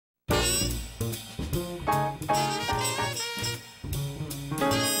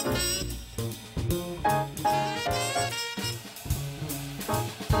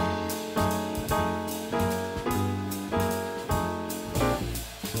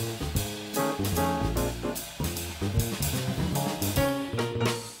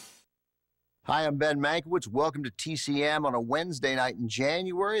Hi, I'm Ben Mankiewicz. Welcome to TCM on a Wednesday night in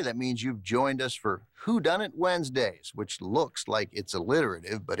January. That means you've joined us for Whodunit Wednesdays, which looks like it's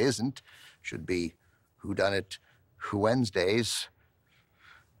alliterative, but isn't. Should be Whodunit Wednesdays.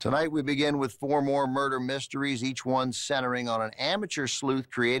 Tonight we begin with 4 more murder mysteries, each one centering on an amateur sleuth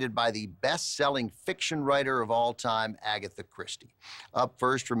created by the best-selling fiction writer of all time, Agatha Christie. Up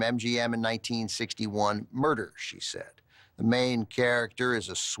first from MGM in 1961, Murder, She Said. The main character is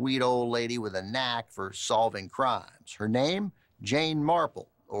a sweet old lady with a knack for solving crimes. Her name, Jane Marple,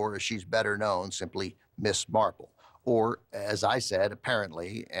 or as she's better known, simply Miss Marple. Or, as I said,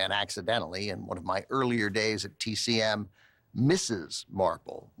 apparently and accidentally in one of my earlier days at TCM, Mrs.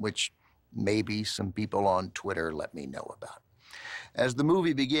 Marple, which maybe some people on Twitter let me know about. As the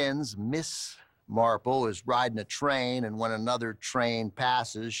movie begins, Miss Marple is riding a train, and when another train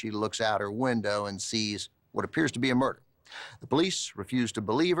passes, she looks out her window and sees what appears to be a murder. The police refuse to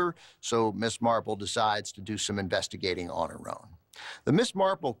believe her, so Miss Marple decides to do some investigating on her own. The Miss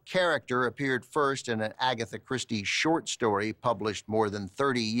Marple character appeared first in an Agatha Christie short story published more than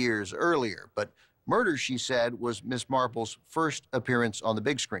 30 years earlier, but Murder, She Said was Miss Marple's first appearance on the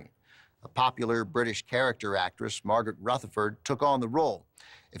big screen. A popular British character actress, Margaret Rutherford, took on the role.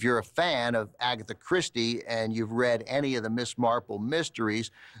 If you're a fan of Agatha Christie and you've read any of the Miss Marple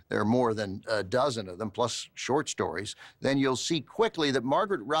mysteries, there are more than a dozen of them, plus short stories, then you'll see quickly that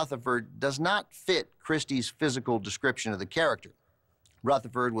Margaret Rutherford does not fit Christie's physical description of the character.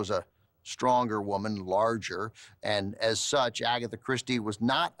 Rutherford was a stronger woman, larger, and as such, Agatha Christie was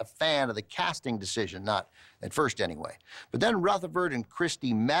not a fan of the casting decision, not at first anyway. But then Rutherford and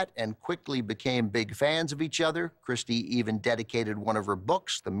Christie met and quickly became big fans of each other. Christie even dedicated one of her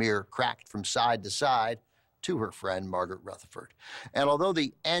books, The Mirror Cracked from Side to Side, to her friend Margaret Rutherford. And although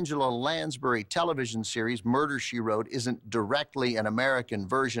the Angela Lansbury television series Murder, She Wrote isn't directly an American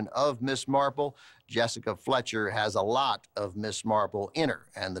version of Miss Marple, Jessica Fletcher has a lot of Miss Marple in her,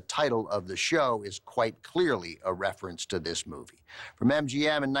 and the title of the show is quite clearly a reference to this movie. From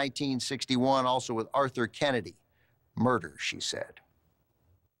MGM in 1961, also with Arthur Kennedy, Murder, She Said.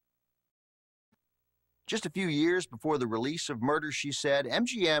 Just a few years before the release of Murder, She Said,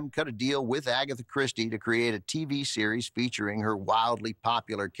 MGM cut a deal with Agatha Christie to create a TV series featuring her wildly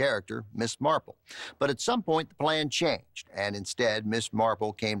popular character, Miss Marple. But at some point, the plan changed, and instead, Miss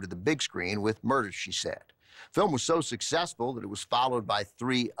Marple came to the big screen with Murder, She Said. The film was so successful that it was followed by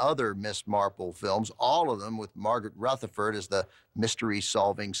 3 other Miss Marple films, all of them with Margaret Rutherford as the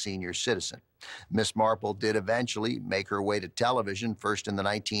mystery-solving senior citizen. Miss Marple did eventually make her way to television, first in the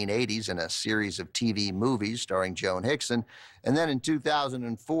 1980s in a series of TV movies starring Joan Hickson, and then in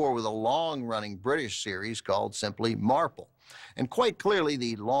 2004 with a long-running British series called simply Marple. And quite clearly,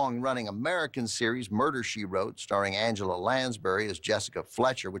 the long-running American series Murder, She Wrote, starring Angela Lansbury as Jessica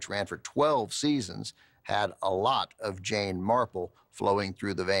Fletcher, which ran for 12 seasons, had a lot of Jane Marple flowing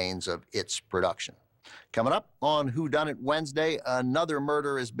through the veins of its production. Coming up on Whodunit Wednesday, another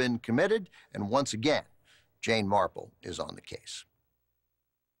murder has been committed, and once again, Jane Marple is on the case.